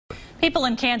People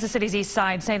in Kansas City's East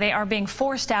Side say they are being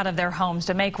forced out of their homes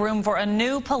to make room for a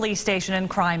new police station and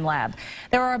crime lab.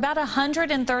 There are about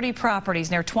 130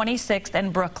 properties near 26th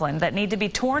and Brooklyn that need to be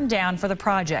torn down for the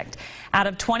project. Out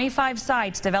of 25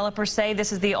 sites, developers say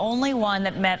this is the only one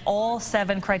that met all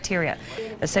 7 criteria.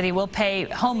 The city will pay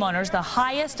homeowners the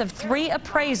highest of 3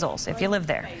 appraisals if you live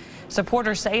there.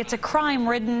 Supporters say it's a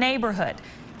crime-ridden neighborhood.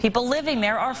 People living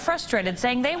there are frustrated,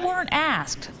 saying they weren't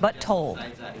asked, but told.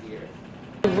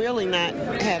 We've really not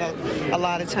had a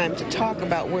lot of time to talk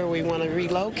about where we want to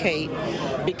relocate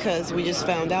because we just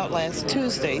found out last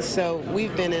Tuesday. So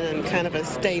we've been in kind of a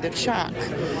state of shock.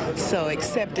 So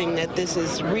accepting that this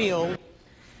is real.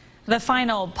 The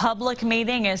final public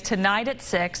meeting is tonight at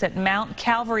 6 at Mount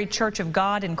Calvary Church of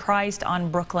God in Christ on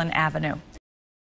Brooklyn Avenue.